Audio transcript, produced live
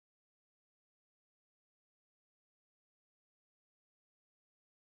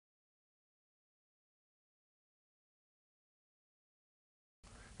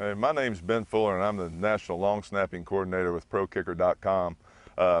Hey, my name's Ben Fuller, and I'm the National Long Snapping Coordinator with ProKicker.com.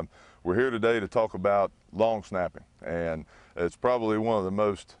 We're here today to talk about long snapping, and it's probably one of the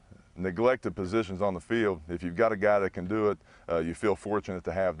most neglected positions on the field. If you've got a guy that can do it, you feel fortunate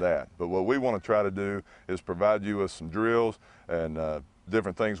to have that. But what we want to try to do is provide you with some drills and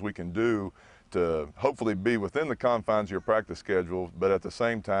different things we can do to hopefully be within the confines of your practice schedule, but at the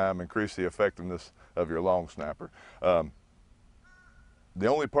same time increase the effectiveness of your long snapper. The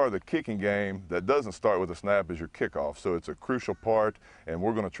only part of the kicking game that doesn't start with a snap is your kickoff, so it's a crucial part, and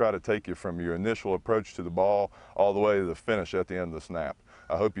we're going to try to take you from your initial approach to the ball all the way to the finish at the end of the snap.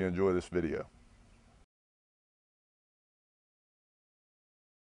 I hope you enjoy this video.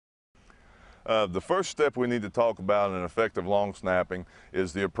 The first step we need to talk about in effective long snapping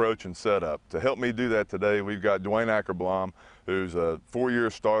is the approach and setup. To help me do that today, we've got Dwayne Ackerblom, who's a 4-year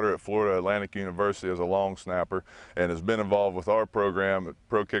starter at Florida Atlantic University as a long snapper and has been involved with our program at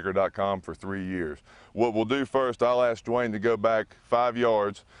ProKicker.com for 3 years. What we'll do first, I'll ask Dwayne to go back 5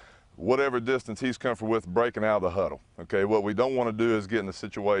 yards, whatever distance he's comfortable with breaking out of the huddle. Okay, what we don't want to do is get in a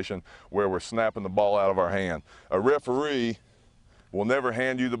situation where we're snapping the ball out of our hand. A referee will never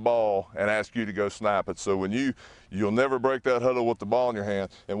hand you the ball and ask you to go snap it. So when you'll never break that huddle with the ball in your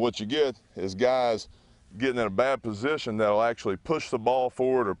hand. And what you get is guys getting in a bad position that'll actually push the ball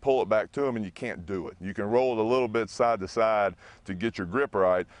forward or pull it back to them, and you can't do it. You can roll it a little bit side to side to get your grip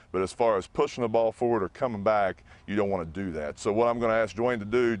right, but as far as pushing the ball forward or coming back, you don't want to do that. So what I'm going to ask Dwayne to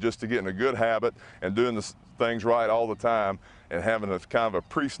do, just to get in a good habit and doing the things right all the time and having a kind of a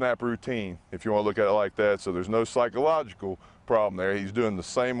pre-snap routine, if you want to look at it like that, so there's no psychological problem there. He's doing the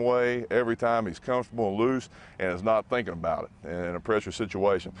same way every time. He's comfortable and loose and is not thinking about it in a pressure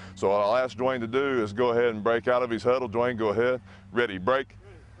situation. So what I'll ask Dwayne to do is go ahead and break out of his huddle. Dwayne, go ahead. Ready, break.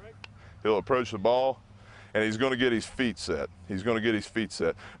 He'll approach the ball, and he's going to get his feet set. He's going to get his feet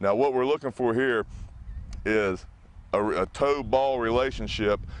set. Now what we're looking for here is a toe-ball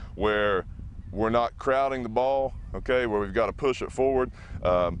relationship where we're not crowding the ball, okay, where we've got to push it forward,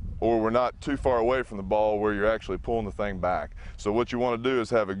 or we're not too far away from the ball where you're actually pulling the thing back. So what you want to do is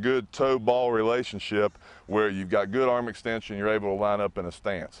have a good toe-ball relationship where you've got good arm extension, you're able to line up in a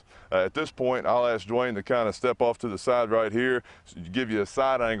stance. At this point, I'll ask Dwayne to kind of step off to the side right here, give you a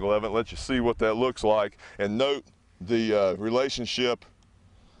side angle of it, let you see what that looks like, and note the relationship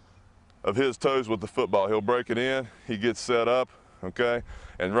of his toes with the football. He'll break it in, he gets set up, okay,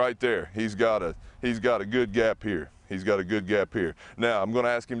 and right there he's got a good gap here. He's got a good gap here. Now I'm going to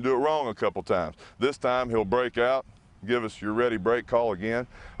ask him to do it wrong a couple times. This time he'll break out, give us your ready break call again.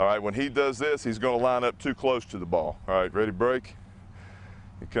 All right, when he does this, he's going to line up too close to the ball. All right, ready break.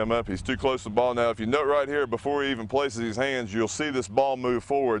 He come up, he's too close to the ball. Now if you note right here, before he even places his hands, you'll see this ball move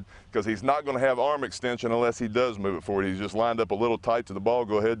forward because he's not going to have arm extension unless he does move it forward. He's just lined up a little tight to the ball.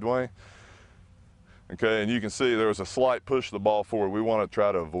 Go ahead, Dwayne. Okay, and you can see there was a slight push of the ball forward. We want to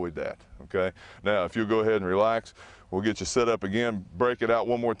try to avoid that, okay? Now, if you'll go ahead and relax, we'll get you set up again, break it out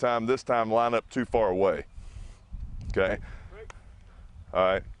one more time. This time, line up too far away, okay? All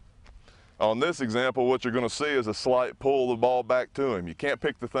right. On this example, what you're going to see is a slight pull of the ball back to him. You can't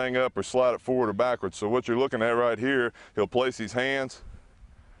pick the thing up or slide it forward or backwards. So what you're looking at right here, he'll place his hands.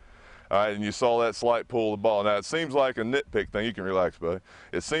 All right, and you saw that slight pull of the ball. Now, it seems like a nitpick thing. You can relax, buddy.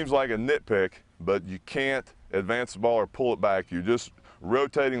 It seems like a nitpick, but you can't advance the ball or pull it back. You're just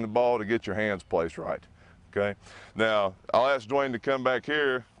rotating the ball to get your hands placed right, okay? Now, I'll ask Dwayne to come back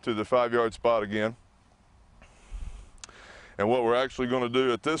here to the 5-yard spot again. And what we're actually going to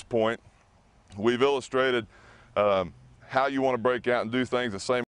do at this point, we've illustrated how you want to break out and do things the same